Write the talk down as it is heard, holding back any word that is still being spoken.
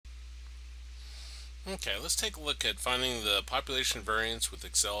Okay, let's take a look at finding the population variance with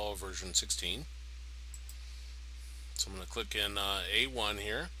Excel version 16. So I'm going to click in A1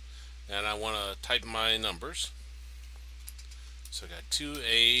 here, and I want to type my numbers. So I got 2,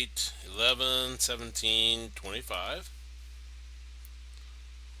 8, 11, 17, 25.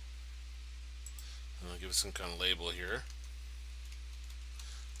 And I'll give it some kind of label here.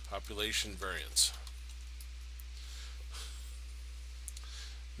 Population variance.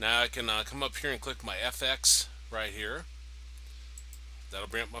 Now I can come up here and click my FX right here. That'll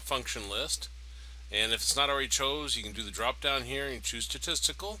bring up my function list. And if it's not already chose, you can do the drop down here and choose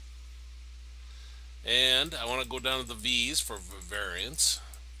statistical. And I want to go down to the V's for variance.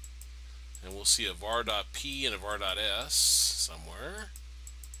 And we'll see a var.p and a var.s somewhere.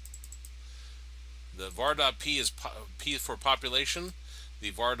 The var.p is p for population.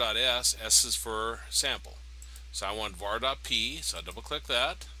 The var.s, s is for sample. So I want var.p, so I double click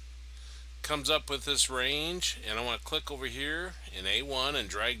that. Comes up with this range, and I want to click over here in A1 and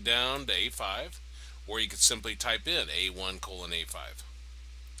drag down to A5, or you could simply type in A1 colon A5.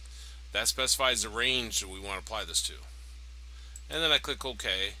 That specifies the range that we want to apply this to. And then I click OK,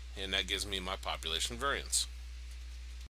 and that gives me my population variance.